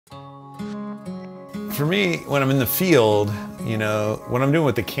For me, when I'm in the field, you know, what I'm doing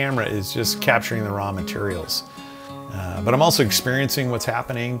with the camera is just capturing the raw materials. But I'm also experiencing what's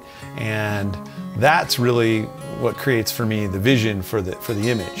happening, and that's really what creates for me the vision for the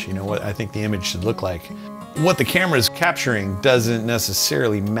image, you know, what I think the image should look like. What the camera is capturing doesn't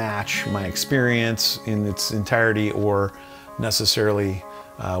necessarily match my experience in its entirety or necessarily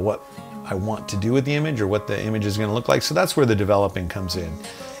what I want to do with the image or what the image is going to look like. So that's where the developing comes in,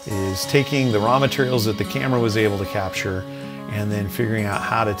 is taking the raw materials that the camera was able to capture and then figuring out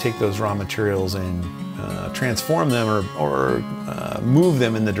how to take those raw materials and transform them or move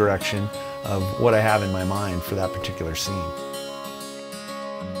them in the direction of what I have in my mind for that particular scene.